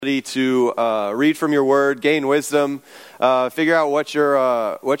to read from your word, gain wisdom, figure out what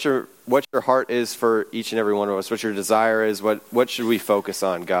your heart is for each and every one of us, what your desire is, what should we focus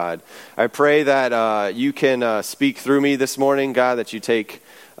on, God. I pray that you can speak through me this morning, God, that you take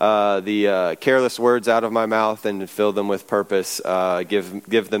the careless words out of my mouth and fill them with purpose,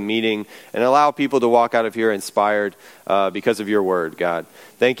 give them meaning, and allow people to walk out of here inspired because of your word, God.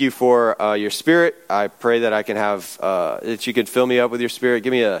 Thank you for your Spirit. I pray that I can have that you could fill me up with your Spirit.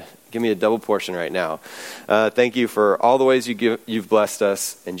 Give me a double portion right now. Thank you for all the ways you've blessed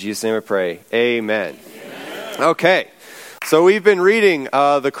us. In Jesus' name I pray. Amen. Okay. So we've been reading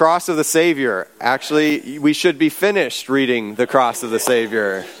the cross of the Savior. Actually, we should be finished reading the cross of the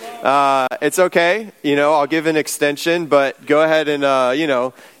Savior. It's okay. I'll give an extension, but go ahead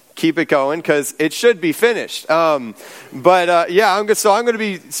and, keep it going because it should be finished. I'm going to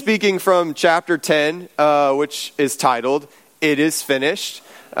be speaking from chapter 10, which is titled, It is Finished.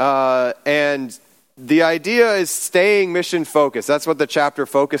 And the idea is staying mission focused. That's what the chapter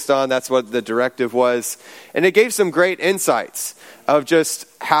focused on. That's what the directive was. And it gave some great insights of just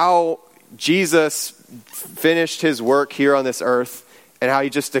how Jesus finished his work here on this earth and how he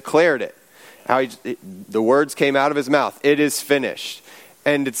just declared it. The words came out of his mouth. It is finished.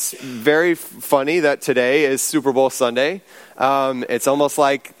 And it's very funny that today is Super Bowl Sunday. It's almost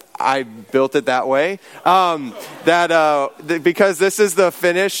like I built it that way. Because this is the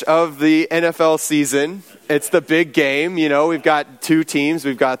finish of the NFL season. It's the big game. We've got two teams.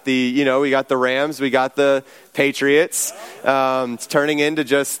 We got the Rams. We got the Patriots. It's turning into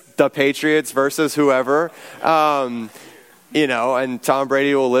just the Patriots versus whoever. And Tom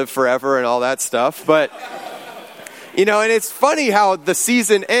Brady will live forever and all that stuff. But, and it's funny how the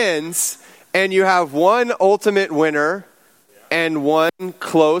season ends and you have one ultimate winner and one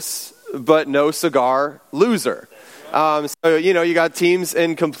close but no cigar loser. So you got teams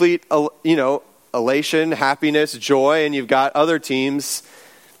in complete, elation, happiness, joy, and you've got other teams,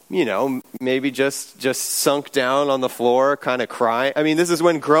 maybe just sunk down on the floor, kind of crying. I mean, this is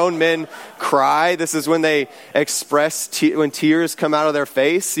when grown men cry. This is when they express when tears come out of their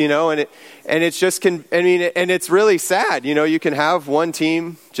face, and it's just and it's really sad. You can have one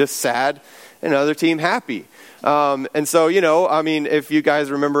team just sad and another team happy. And so, if you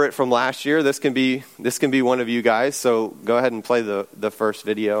guys remember it from last year, this can be one of you guys. So go ahead and play the first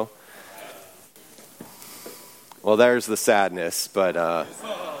video. Well, there's the sadness, but,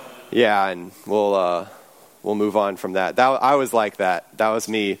 and we'll move on from that. I was like that. That was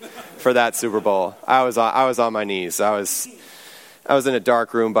me for that Super Bowl. I was on my knees. I was in a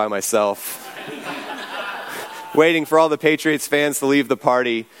dark room by myself, waiting for all the Patriots fans to leave the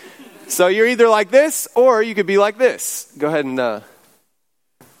party. So you're either like this, or you could be like this. Go ahead and,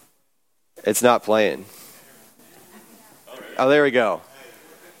 it's not playing. Oh, there we go.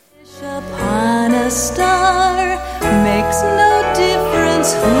 Upon a star makes no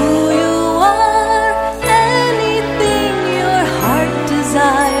difference who you are. Anything your heart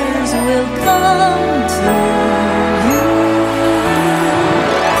desires will come to you.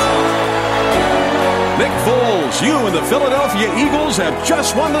 Nick Foles, you and the Philadelphia Eagles have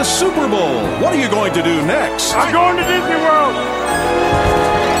just won the Super Bowl. What are you going to do next? I'm going to Disney World.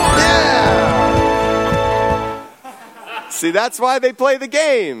 Yeah! See, that's why they play the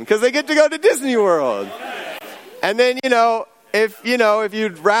game, because they get to go to Disney World. And then, if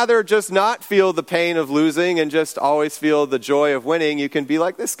you'd rather just not feel the pain of losing and just always feel the joy of winning, you can be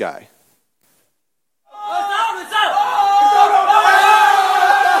like this guy.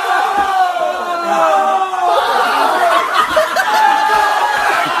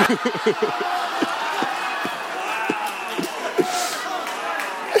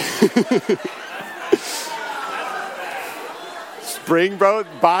 Spring boat,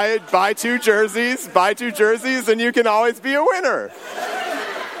 buy two jerseys, and you can always be a winner.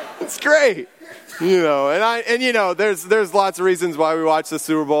 It's great. There's lots of reasons why we watch the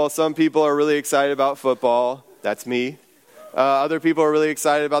Super Bowl. Some people are really excited about football. That's me. Other people are really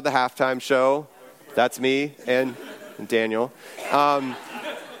excited about the halftime show. That's me and Daniel.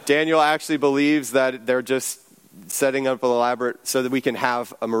 Daniel actually believes that they're just setting up an elaborate so that we can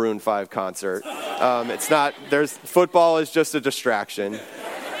have a Maroon 5 concert. Football is just a distraction.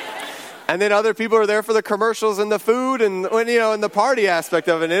 And then other people are there for the commercials and the food and and the party aspect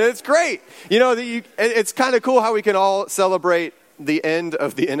of it. And it's great. It's kind of cool how we can all celebrate the end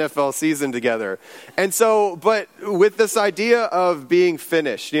of the NFL season together. And so, but with this idea of being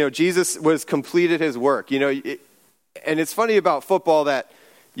finished, Jesus was completed his work, and it's funny about football that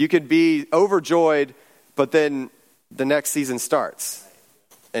you could be overjoyed, but then the next season starts.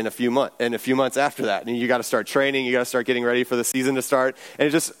 in a few months after that. And you got to start training, you got to start getting ready for the season to start, and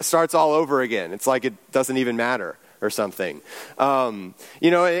it just starts all over again. It's like it doesn't even matter or something. And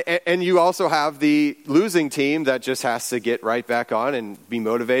you also have the losing team that just has to get right back on and be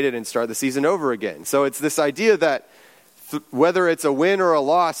motivated and start the season over again. So it's this idea that whether it's a win or a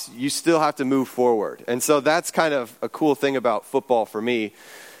loss, you still have to move forward. And so that's kind of a cool thing about football for me,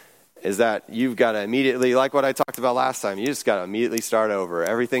 is that you've got to immediately, like what I talked about last time, you just got to immediately start over.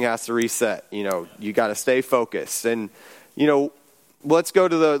 Everything has to reset. You got to stay focused. And, we'll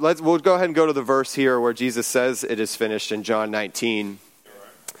go ahead and go to the verse here where Jesus says it is finished in John 19.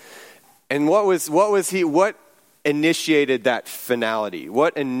 And what initiated that finality?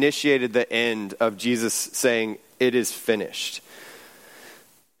 What initiated the end of Jesus saying it is finished?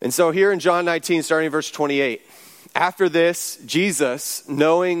 And so here in John 19, starting in verse 28, after this, Jesus,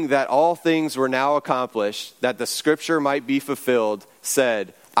 knowing that all things were now accomplished, that the scripture might be fulfilled,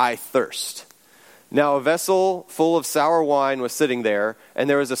 said, I thirst. Now a vessel full of sour wine was sitting there, and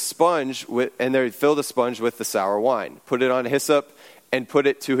there was a sponge, and they filled a sponge with the sour wine, put it on hyssop, and put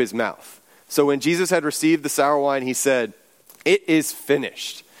it to his mouth. So when Jesus had received the sour wine, he said, it is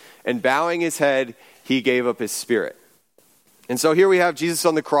finished. And bowing his head, he gave up his spirit. And so here we have Jesus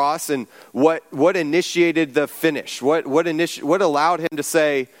on the cross, and what initiated the finish? What allowed him to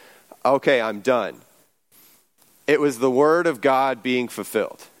say, okay, I'm done? It was the word of God being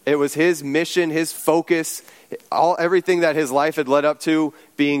fulfilled. It was his mission, his focus, everything that his life had led up to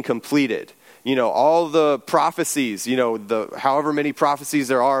being completed. All the prophecies, however many prophecies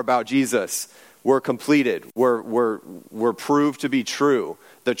there are about Jesus were completed, were proved to be true.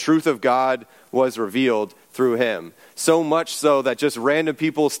 The truth of God was revealed through him. So much so that just random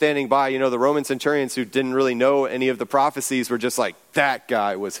people standing by, the Roman centurions who didn't really know any of the prophecies were just like, that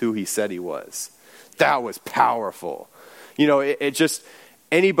guy was who he said he was. That was powerful. It just,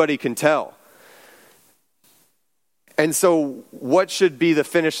 anybody can tell. And so what should be the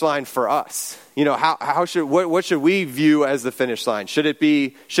finish line for us? What should we view as the finish line? Should it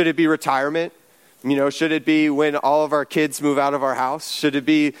be retirement? Should it be when all of our kids move out of our house? Should it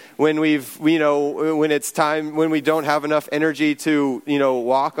be when when it's time, when we don't have enough energy to,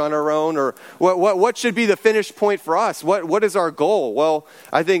 walk on our own? Or what should be the finish point for us? What is our goal? Well,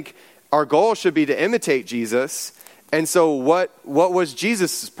 I think our goal should be to imitate Jesus. And so what was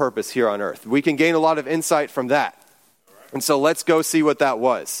Jesus' purpose here on earth? We can gain a lot of insight from that. And so let's go see what that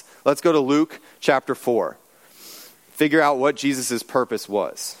was. Let's go to Luke chapter 4. Figure out what Jesus' purpose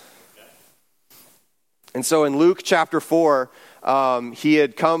was. And so in Luke chapter 4, he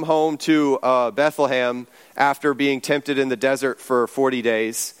had come home to Bethlehem after being tempted in the desert for 40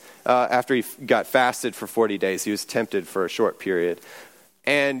 days. After he got fasted for 40 days, he was tempted for a short period.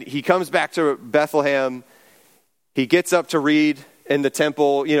 And he comes back to Bethlehem. He gets up to read in the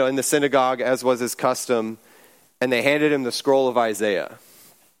temple, in the synagogue, as was his custom. And they handed him the scroll of Isaiah.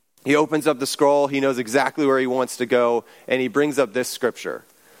 He opens up the scroll. He knows exactly where he wants to go. And he brings up this scripture.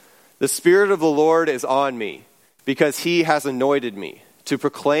 The Spirit of the Lord is on me, because he has anointed me to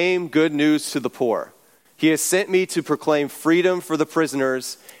proclaim good news to the poor. He has sent me to proclaim freedom for the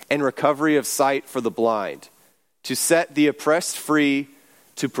prisoners and recovery of sight for the blind, to set the oppressed free,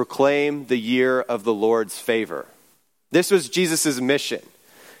 to proclaim the year of the Lord's favor. This was Jesus' mission.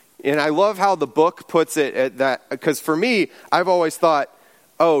 And I love how the book puts it at that, because for me, I've always thought,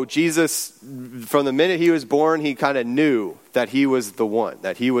 Jesus, from the minute he was born, he kind of knew that he was the one,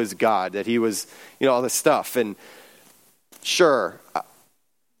 that he was God, that he was, all this stuff. And sure,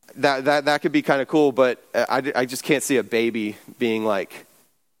 that could be kind of cool, but I just can't see a baby being like,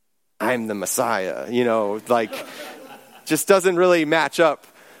 I'm the Messiah, just doesn't really match up.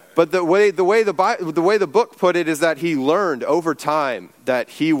 But the way the book put it is that he learned over time that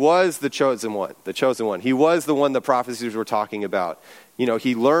he was the chosen one. He was the one the prophecies were talking about.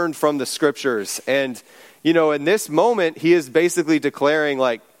 He learned from the scriptures. And, in this moment, he is basically declaring,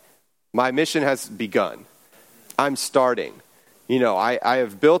 my mission has begun. I'm starting. I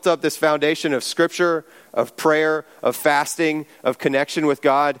have built up this foundation of scripture, of prayer, of fasting, of connection with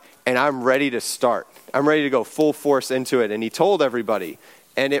God, and I'm ready to start. I'm ready to go full force into it. And he told everybody.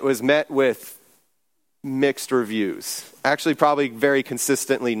 And it was met with mixed reviews. Actually, probably very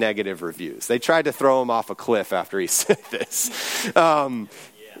consistently negative reviews. They tried to throw him off a cliff after he said this.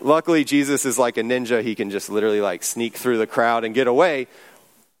 Luckily, Jesus is like a ninja. He can just literally sneak through the crowd and get away.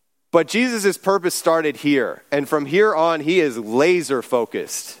 But Jesus' purpose started here. And from here on, he is laser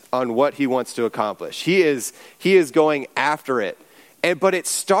focused on what he wants to accomplish. He is going after it. But it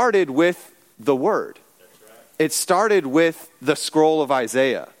started with the word. It started with the scroll of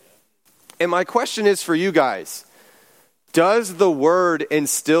Isaiah. And my question is for you guys, Does the word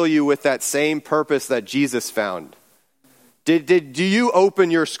instill you with that same purpose that Jesus found? Do you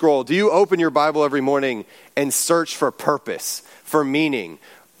open your scroll? Do you open your Bible every morning and search for purpose, for meaning?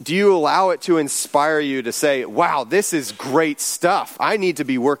 Do you allow it to inspire you to say, wow, this is great stuff. I need to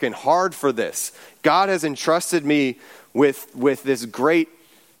be working hard for this. God has entrusted me with this great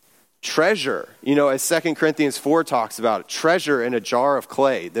treasure. As 2 Corinthians 4 talks about, treasure in a jar of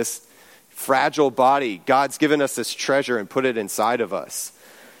clay, this fragile body. God's given us this treasure and put it inside of us.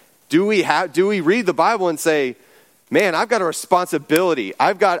 Do we read the Bible and say, man, I've got a responsibility.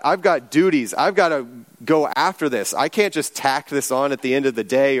 I've got duties. I've got to go after this. I can't just tack this on at the end of the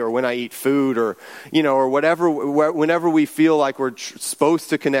day or when I eat food or whatever, whenever we feel like we're supposed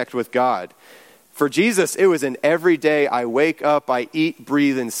to connect with God. For Jesus, it was an everyday, I wake up, I eat,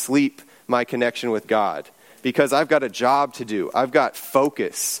 breathe, and sleep my connection with God because I've got a job to do. I've got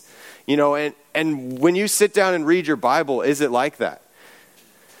focus. And when you sit down and read your Bible, is it like that?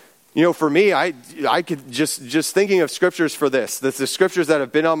 For me, I could just thinking of scriptures for this, the scriptures that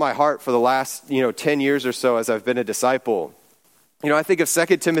have been on my heart for the last, 10 years or so as I've been a disciple. I think of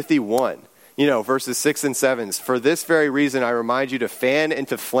 2 Timothy 1, verses 6 and 7. For this very reason, I remind you to fan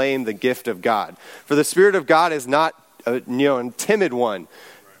into flame the gift of God. For the Spirit of God is not a timid one,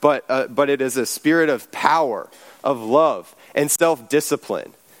 but it is a spirit of power, of love, and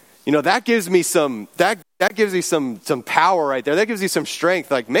self-discipline. That gives me some power right there. That gives you some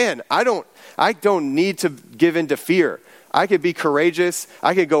strength. Like, man, I don't need to give in to fear. I could be courageous.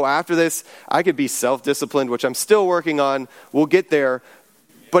 I could go after this. I could be self-disciplined, which I'm still working on. We'll get there.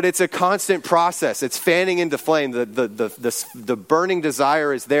 But it's a constant process. It's fanning into flame. The burning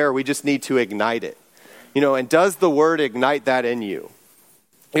desire is there. We just need to ignite it. And does the word ignite that in you?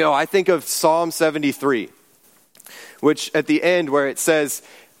 I think of Psalm 73, which at the end where it says,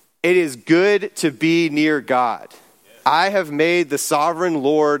 it is good to be near God. I have made the sovereign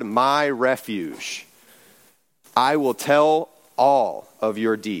Lord my refuge. I will tell all of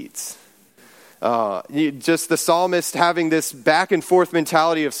your deeds. Just the psalmist having this back and forth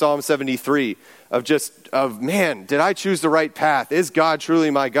mentality of Psalm 73 of man, did I choose the right path? Is God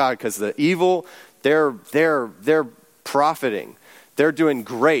truly my God? Because the evil, they're profiting. They're doing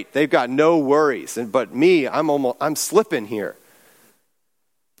great. They've got no worries. But me, I'm slipping here.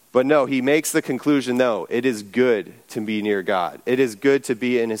 But no, he makes the conclusion, no, it is good to be near God. It is good to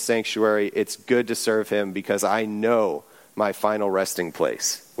be in his sanctuary. It's good to serve him because I know my final resting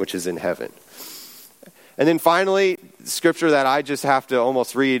place, which is in heaven. And then finally, scripture that I just have to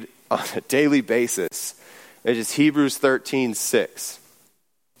almost read on a daily basis, it is Hebrews 13:6,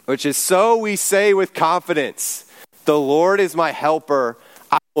 which is, so we say with confidence, the Lord is my helper,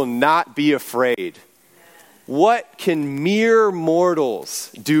 I will not be afraid. What can mere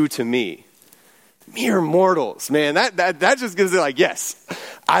mortals do to me? Mere mortals, man, that just gives it like, yes,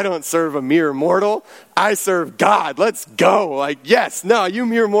 I don't serve a mere mortal. I serve God. Let's go. Like, yes, no, you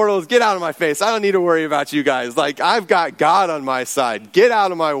mere mortals, get out of my face. I don't need to worry about you guys. Like, I've got God on my side. Get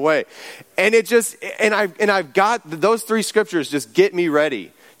out of my way. And I've got those three scriptures just get me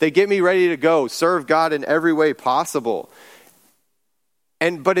ready. They get me ready to go serve God in every way possible.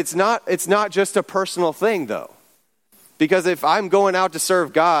 But it's not just a personal thing though. Because if I'm going out to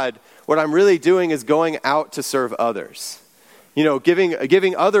serve God, what I'm really doing is going out to serve others.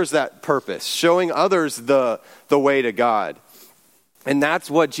 Giving others that purpose, showing others the way to God. And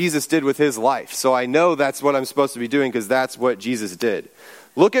that's what Jesus did with his life. So I know that's what I'm supposed to be doing because that's what Jesus did.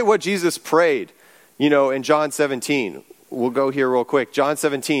 Look at what Jesus prayed, in John 17. We'll go here real quick. John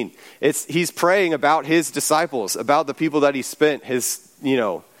 17. He's praying about his disciples, about the people that he spent his,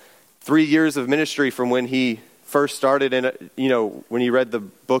 3 years of ministry from when he first started when he read the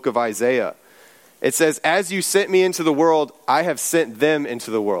book of Isaiah. It says, as you sent me into the world, I have sent them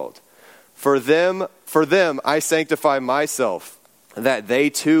into the world. For them I sanctify myself, that they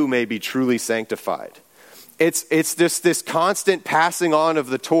too may be truly sanctified. It's this constant passing on of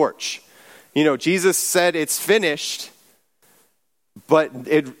the torch. Jesus said it's finished,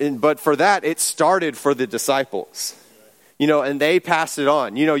 but for that it started for the disciples. And they passed it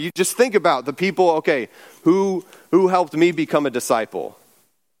on. You just think about the people, okay, who helped me become a disciple?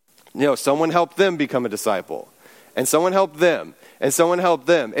 Someone helped them become a disciple. And someone helped them. And someone helped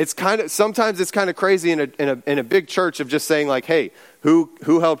them. Sometimes it's kind of crazy in a big church of just saying like, hey,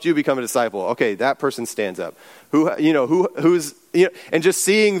 who helped you become a disciple? Okay, that person stands up. Who's and just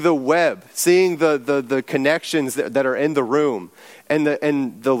seeing the web, seeing the connections that are in the room.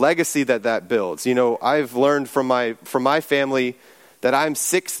 And the legacy that builds. I've learned from my family that I'm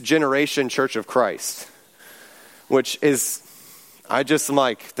 6th generation Church of Christ, which is I just am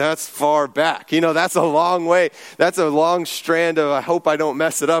like, that's far back. That's a long way. That's a long strand of, I hope I don't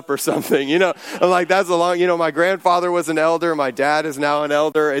mess it up or something. I'm like, that's a long, my grandfather was an elder. My dad is now an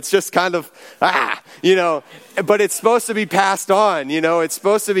elder. It's just kind of, but it's supposed to be passed on. It's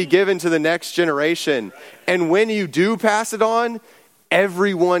supposed to be given to the next generation. And when you do pass it on,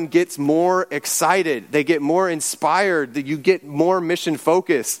 everyone gets more excited. They get more inspired. You get more mission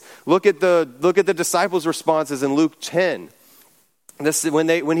focused. Look at the disciples' responses in Luke 10.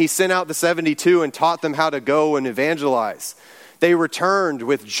 When he sent out the 72 and taught them how to go and evangelize, they returned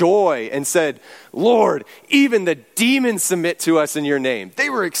with joy and said, Lord, even the demons submit to us in your name.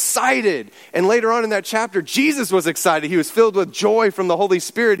 They were excited. And later on in that chapter, Jesus was excited. He was filled with joy from the Holy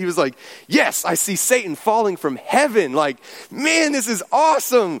Spirit. He was like, yes, I see Satan falling from heaven. Like, man, this is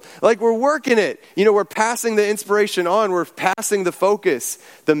awesome. Like, we're working it. We're passing the inspiration on. We're passing the focus,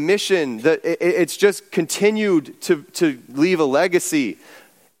 the mission. It's just continued to leave a legacy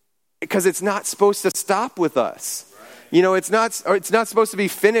because it's not supposed to stop with us. It's not supposed to be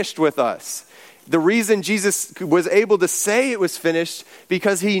finished with us. The reason Jesus was able to say it was finished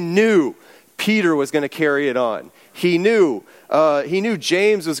because he knew Peter was going to carry it on. He knew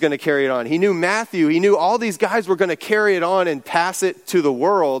James was going to carry it on. He knew Matthew. He knew all these guys were going to carry it on and pass it to the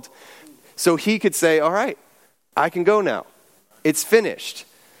world. So he could say, all right, I can go now. It's finished.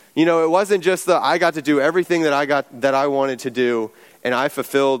 It wasn't just I got to do everything that I wanted to do, and I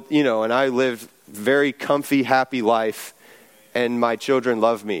fulfilled, and I lived very comfy, happy life, and my children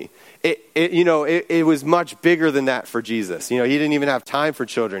love me. It was much bigger than that for Jesus. He didn't even have time for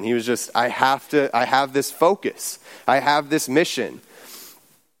children. He was just, I have this focus. I have this mission.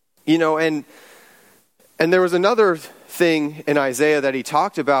 And there was another thing in Isaiah that he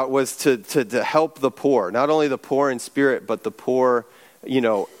talked about was to help the poor, not only the poor in spirit, but the poor,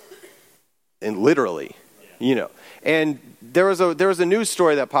 and literally, And there was a news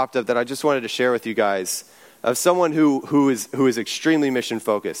story that popped up that I just wanted to share with you guys of someone who is extremely mission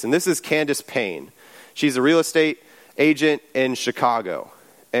focused. And this is Candace Payne. She's a real estate agent in Chicago.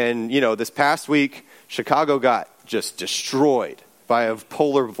 And this past week, Chicago got just destroyed by a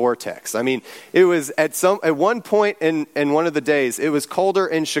polar vortex. I mean, it was at one point in one of the days, it was colder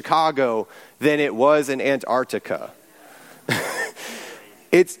in Chicago than it was in Antarctica.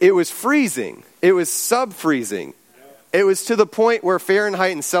 It was freezing. It was sub-freezing. It was to the point where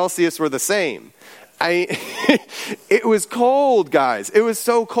Fahrenheit and Celsius were the same. It was cold, guys. It was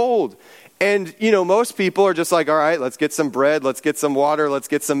so cold. And, most people are just like, all right, let's get some bread, let's get some water, let's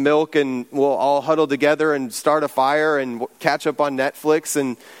get some milk, and we'll all huddle together and start a fire and catch up on Netflix,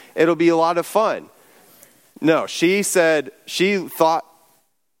 and it'll be a lot of fun. No, she thought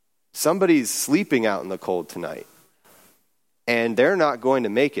somebody's sleeping out in the cold tonight, and they're not going to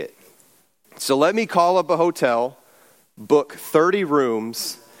make it. So let me call up a hotel, book 30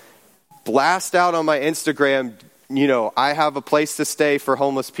 rooms, blast out on my Instagram, I have a place to stay for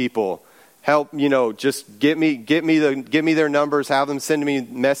homeless people. Help, just get me their numbers, have them send me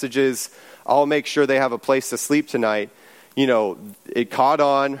messages. I'll make sure they have a place to sleep tonight. It caught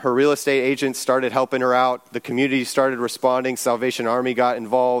on. Her real estate agents started helping her out. The community started responding. Salvation Army got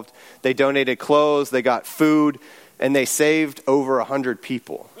involved. They donated clothes, they got food, and they saved over 100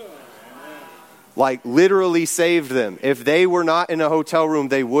 people. Like, literally saved them. If they were not in a hotel room,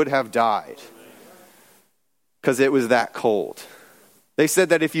 they would have died. Because it was that cold. They said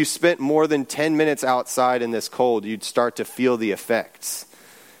that if you spent more than 10 minutes outside in this cold, you'd start to feel the effects,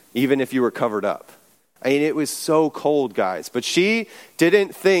 even if you were covered up. I mean, it was so cold, guys. But she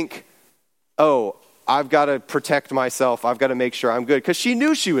didn't think, oh, I've got to protect myself. I've got to make sure I'm good. Because she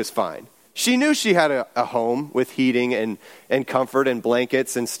knew she was fine. She knew she had a home with heating and comfort and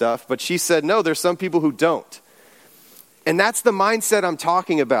blankets and stuff. But she said, no, there's some people who don't. And that's the mindset I'm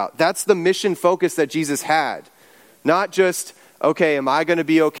talking about. That's the mission focus that Jesus had. Not just, okay, am I going to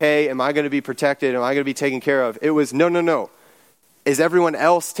be okay? Am I going to be protected? Am I going to be taken care of? It was, no. Is everyone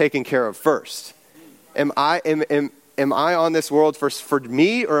else taken care of first? Am I on this world for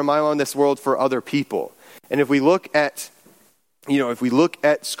me, or am I on this world for other people? And if we look at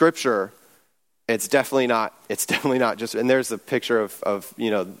Scripture, it's definitely not just, and there's a picture of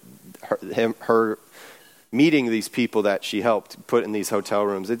her meeting these people that she helped put in these hotel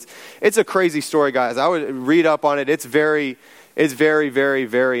rooms. It's a crazy story, guys. I would read up on it. It's very, very,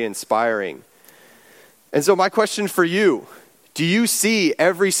 very inspiring. And so my question for you, do you see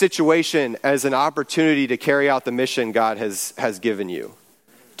every situation as an opportunity to carry out the mission God has given you?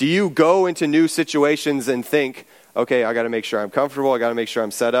 Do you go into new situations and think, okay, I got to make sure I'm comfortable, I got to make sure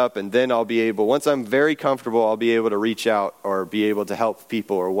I'm set up, and then I'll be able, once I'm very comfortable, I'll be able to reach out or be able to help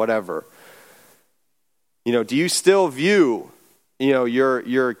people or whatever? Do you still view,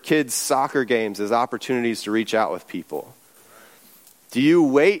 your kids' soccer games as opportunities to reach out with people? Do you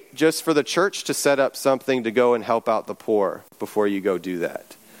wait just for the church to set up something to go and help out the poor before you go do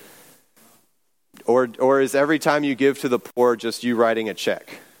that? Or is every time you give to the poor just you writing a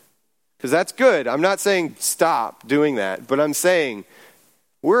check? Because that's good. I'm not saying stop doing that, but I'm saying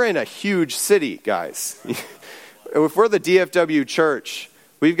we're in a huge city, guys. If we're the DFW church,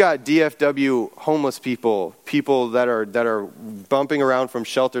 we've got DFW homeless people that are bumping around from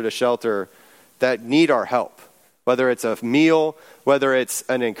shelter to shelter that need our help. Whether it's a meal, whether it's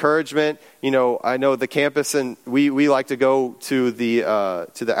an encouragement. I know the campus, and we like to go to the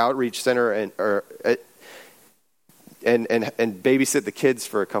outreach center and babysit the kids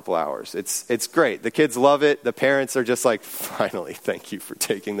for a couple hours. It's great. The kids love it. The parents are just like, finally, thank you for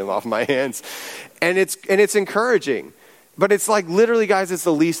taking them off my hands. And it's encouraging. But it's like, literally, guys, it's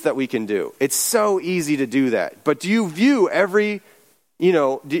the least that we can do. It's so easy to do that. But do you view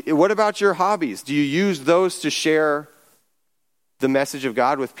what about your hobbies? Do you use those to share the message of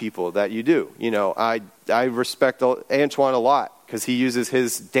God with people that you do? I respect Antoine a lot because he uses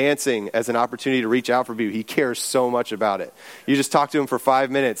his dancing as an opportunity to reach out for people. He cares so much about it. You just talk to him for 5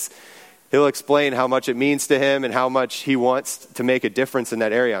 minutes. He'll explain how much it means to him and how much he wants to make a difference in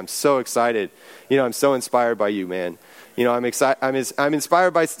that area. I'm so excited. I'm so inspired by you, man. I'm excited. I'm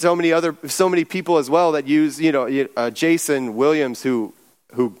inspired by so many people as well that use, Jason Williams, who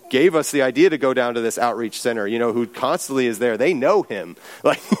gave us the idea to go down to this outreach center, who constantly is there. They know him.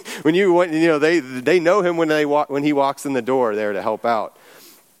 Like when they know him when he walks in the door there to help out.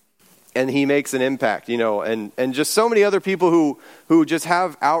 And he makes an impact, and just so many other people who just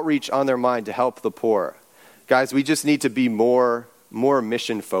have outreach on their mind to help the poor. Guys, we just need to be more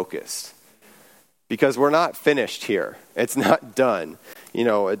mission focused. Because we're not finished here. It's not done.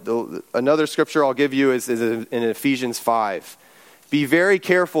 Another scripture I'll give you is in Ephesians 5. Be very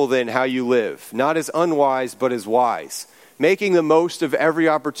careful then how you live, not as unwise, but as wise, making the most of every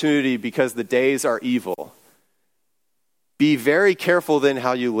opportunity because the days are evil. Be very careful then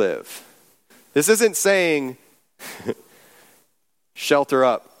how you live. This isn't saying shelter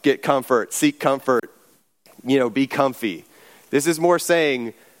up, get comfort, seek comfort, be comfy. This is more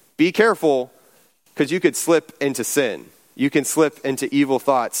saying be careful. Because you could slip into sin. You can slip into evil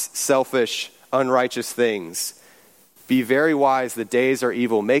thoughts, selfish, unrighteous things. Be very wise. The days are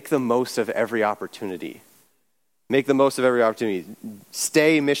evil. Make the most of every opportunity. Make the most of every opportunity.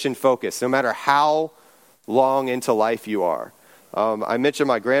 Stay mission focused, no matter how long into life you are. I mentioned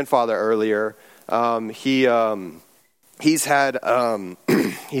my grandfather earlier. He's had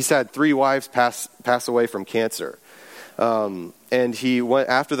 3 wives pass away from cancer, and he went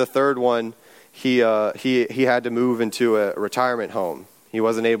after the third one. He had to move into a retirement home. He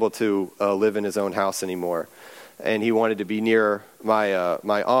wasn't able to live in his own house anymore, and he wanted to be near my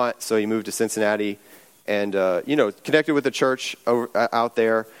aunt, so he moved to Cincinnati, and connected with the church out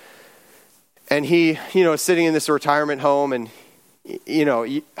there. And he sitting in this retirement home, and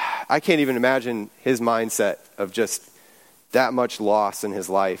I can't even imagine his mindset of just that much loss in his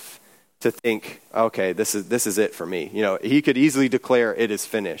life to think, okay, this is it for me. He could easily declare it is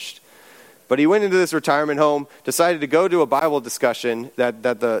finished. But he went into this retirement home, decided to go to a Bible discussion, that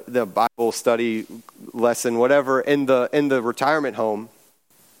the Bible study lesson, whatever, in the retirement home.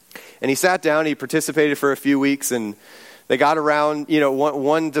 And he sat down, he participated for a few weeks, and they got around,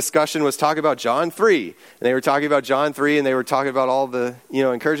 one discussion was talking about John 3. And they were talking about John 3, and they were talking about all the,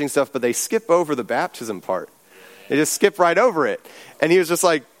 encouraging stuff, but they skip over the baptism part. They just skip right over it. And he was just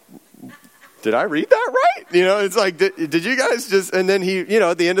like, did I read that right? It's like, did you guys just, and then he,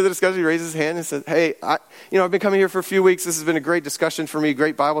 at the end of the discussion, he raised his hand and said, hey, I've been coming here for a few weeks. This has been a great discussion for me,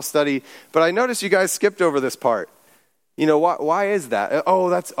 great Bible study, but I noticed you guys skipped over this part. Why is that?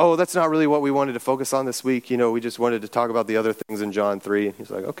 That's not really what we wanted to focus on this week. We just wanted to talk about the other things in John 3. And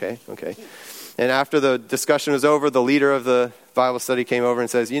he's like, okay. And after the discussion was over, the leader of the Bible study came over and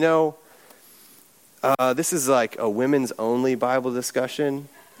says, this is like a women's only Bible discussion.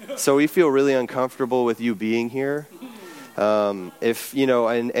 So we feel really uncomfortable with you being here. And we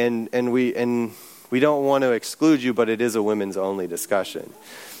don't want to exclude you, but it is a women's only discussion.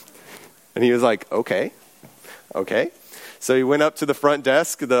 And he was like, okay. So he went up to the front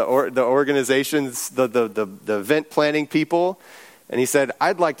desk, the organizations, the event planning people, and he said,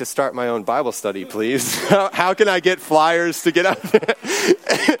 I'd like to start my own Bible study, please. How can I get flyers to get out there?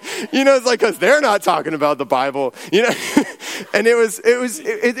 It's like, because they're not talking about the Bible, And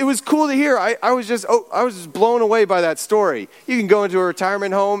it was cool to hear. I was just blown away by that story. You can go into a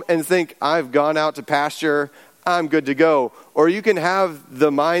retirement home and think, I've gone out to pasture, I'm good to go. Or you can have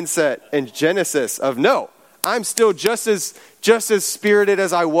the mindset and genesis of, no, I'm still just as spirited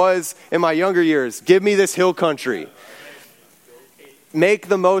as I was in my younger years. Give me this hill country. Make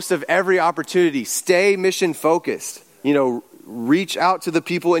the most of every opportunity. Stay mission focused. Reach out to the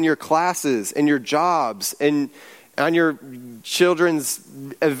people in your classes, in your jobs, and on your children's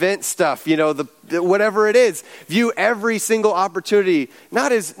event stuff, whatever it is. View every single opportunity,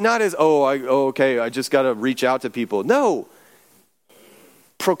 not as okay, I just got to reach out to people. No.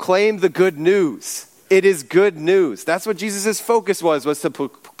 Proclaim the good news. It is good news. That's what Jesus' focus was to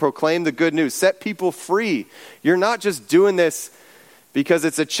proclaim the good news. Set people free. You're not just doing this because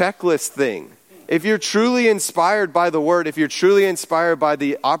it's a checklist thing. If you're truly inspired by the word, if you're truly inspired by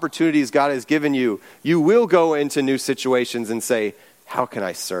the opportunities God has given you, you will go into new situations and say, how can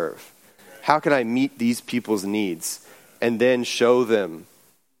I serve? How can I meet these people's needs? And then show them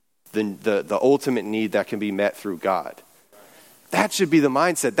the ultimate need that can be met through God. That should be the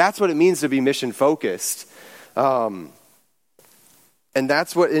mindset. That's what it means to be mission focused. And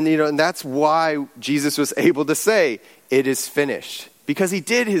that's why Jesus was able to say, it is finished. Because he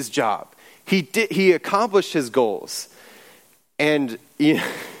did his job. He accomplished his goals. And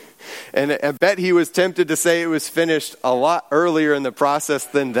I bet he was tempted to say it was finished a lot earlier in the process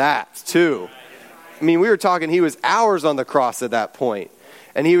than that, too. I mean, we were talking, he was hours on the cross at that point.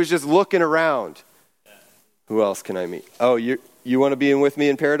 And he was just looking around. Who else can I meet? Oh, you want to be in with me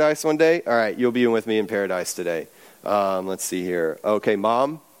in paradise one day? All right, you'll be in with me in paradise today. Let's see here. Okay,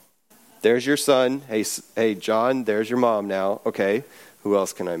 Mom, there's your son. Hey, John, there's your mom now. Okay. Who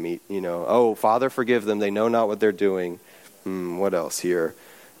else can I meet? Oh, Father, forgive them. They know not what they're doing. What else here?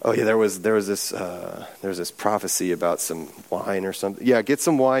 Oh, yeah, there was this prophecy about some wine or something. Yeah, get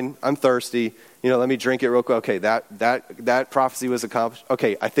some wine. I'm thirsty. Let me drink it real quick. Okay, that prophecy was accomplished.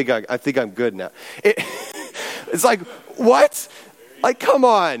 Okay, I think I'm good now. It's like, what? Like, come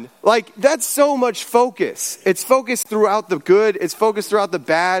on. Like, that's so much focus. It's focused throughout the good. It's focused throughout the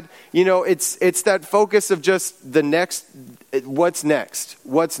bad. It's that focus of just the next. What's next?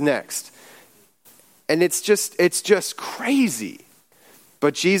 What's next? And it's just crazy.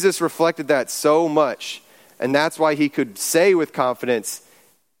 But Jesus reflected that so much. And that's why he could say with confidence,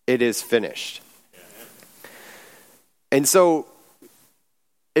 it is finished. And so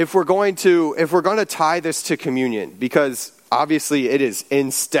if we're going to tie this to communion, because obviously it is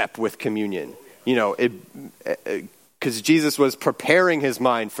in step with communion, because Jesus was preparing his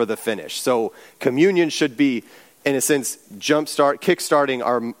mind for the finish. So communion should be, in a sense, kickstarting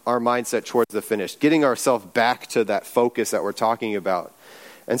our mindset towards the finish, getting ourselves back to that focus that we're talking about.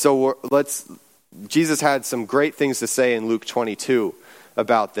 And so Jesus had some great things to say in Luke 22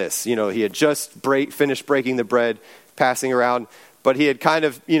 about this. He had just finished breaking the bread, passing around, but he had kind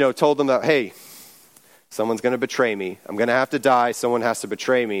of, told them that, hey, someone's going to betray me. I'm going to have to die. Someone has to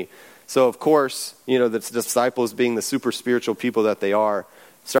betray me. So, of course, the disciples, being the super spiritual people that they are,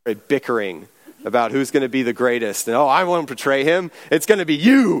 started bickering about who's going to be the greatest. And, I won't betray him. It's going to be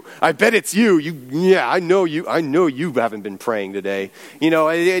you. I bet it's you. I know you. I know you haven't been praying today.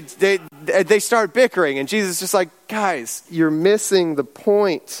 They start bickering. And Jesus is just like, guys, you're missing the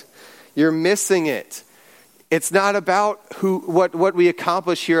point. You're missing it. It's not about what we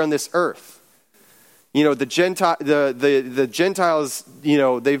accomplish here on this earth. The Gentiles,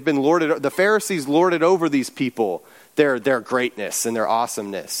 they've been lorded. The Pharisees lorded over these people, their greatness and their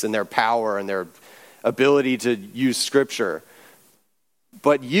awesomeness and their power and their ability to use Scripture.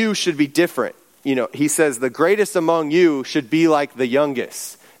 But you should be different. He says the greatest among you should be like the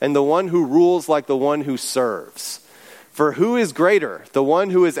youngest, and the one who rules like the one who serves. For who is greater, the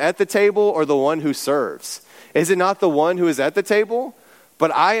one who is at the table or the one who serves? Is it not the one who is at the table?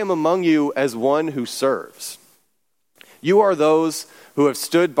 But I am among you as one who serves. You are those who have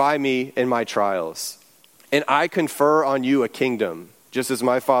stood by me in my trials, and I confer on you a kingdom, just as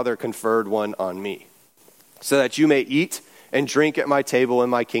my Father conferred one on me, so that you may eat and drink at my table in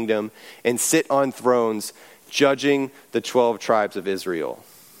my kingdom and sit on thrones, judging the 12 tribes of Israel.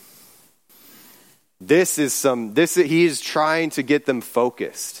 He is trying to get them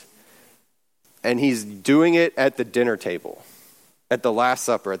focused, and he's doing it at the dinner table, at the Last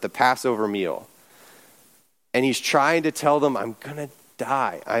Supper, at the Passover meal. And he's trying to tell them, I'm going to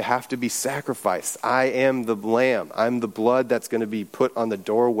die. I have to be sacrificed. I am the lamb. I'm the blood that's going to be put on the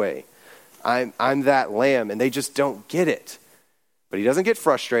doorway. I'm that lamb. And they just don't get it. But he doesn't get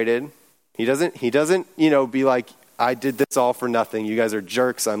frustrated. He doesn't, be like, I did this all for nothing. You guys are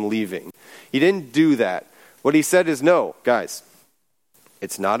jerks. I'm leaving. He didn't do that. What he said is, no, guys,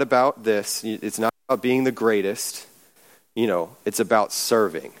 it's not about this. It's not about being the greatest. It's about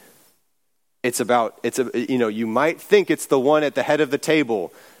serving. You might think it's the one at the head of the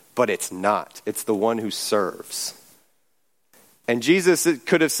table, but it's not. It's the one who serves. And Jesus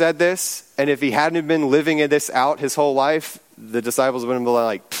could have said this, and if he hadn't been living this out his whole life, the disciples would have been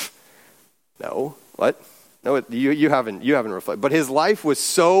like, no, what? No, you haven't reflected. But his life was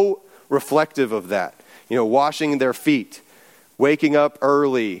so reflective of that. Washing their feet, waking up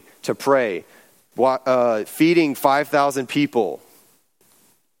early to pray, feeding 5,000 people,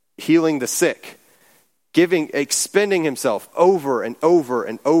 healing the sick, expending himself over and over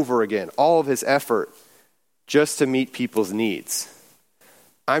and over again, all of his effort just to meet people's needs.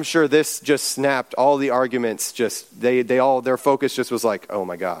 I'm sure this just snapped all the arguments. Their focus just was like, oh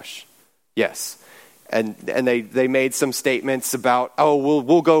my gosh, yes. And they made some statements about, oh,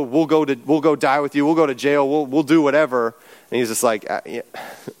 we'll go die with you, we'll go to jail, we'll do whatever. And he's just like, yeah,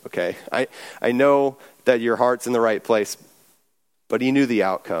 okay, I know that your heart's in the right place, but he knew the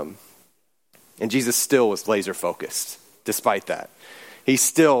outcome. And Jesus still was laser focused, despite that. He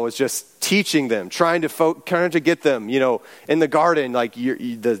still was just teaching them, trying to get them, in the garden, like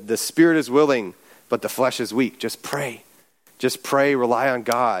the spirit is willing, but the flesh is weak. Just pray, rely on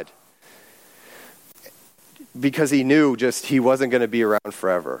God. Because he knew he wasn't going to be around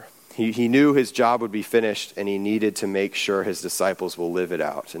forever. He knew his job would be finished, and he needed to make sure his disciples will live it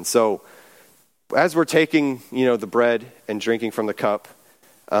out. And so, as we're taking, the bread and drinking from the cup,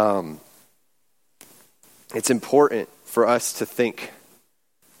 it's important for us to think,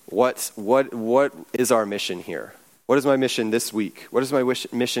 what is our mission here? What is my mission this week? What is my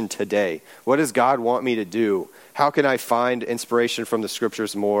mission today? What does God want me to do? How can I find inspiration from the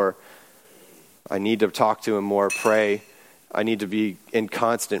scriptures more? I need to talk to him more, pray. I need to be in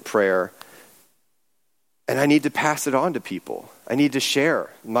constant prayer. And I need to pass it on to people. I need to share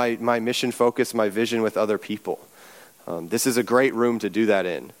my mission focus, my vision with other people. This is a great room to do that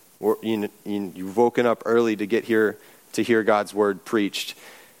in. You've woken up early to get here to hear God's word preached.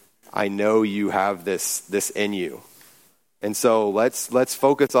 I know you have this in you. And so let's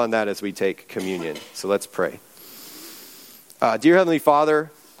focus on that as we take communion. So let's pray. Dear Heavenly Father,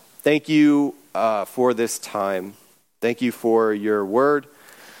 thank you for this time. Thank you for your word.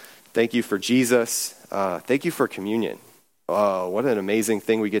 Thank you for Jesus. Thank you for communion. What an amazing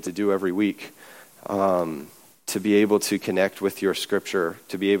thing we get to do every week. To be able to connect with your scripture,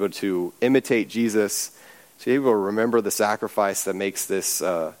 to be able to imitate Jesus, to be able to remember the sacrifice that makes this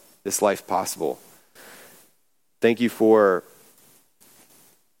life possible. Thank you for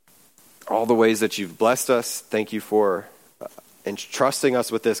all the ways that you've blessed us. Thank you for entrusting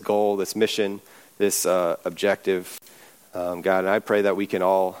us with this goal, this mission, this objective. God, and I pray that we can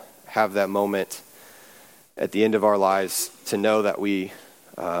all have that moment at the end of our lives to know that we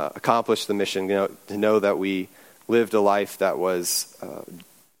accomplished the mission, to know that we lived a life that was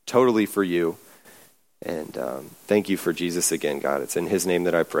totally for you. And thank you for Jesus again, God. It's in his name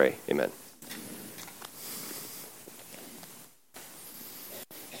that I pray. Amen.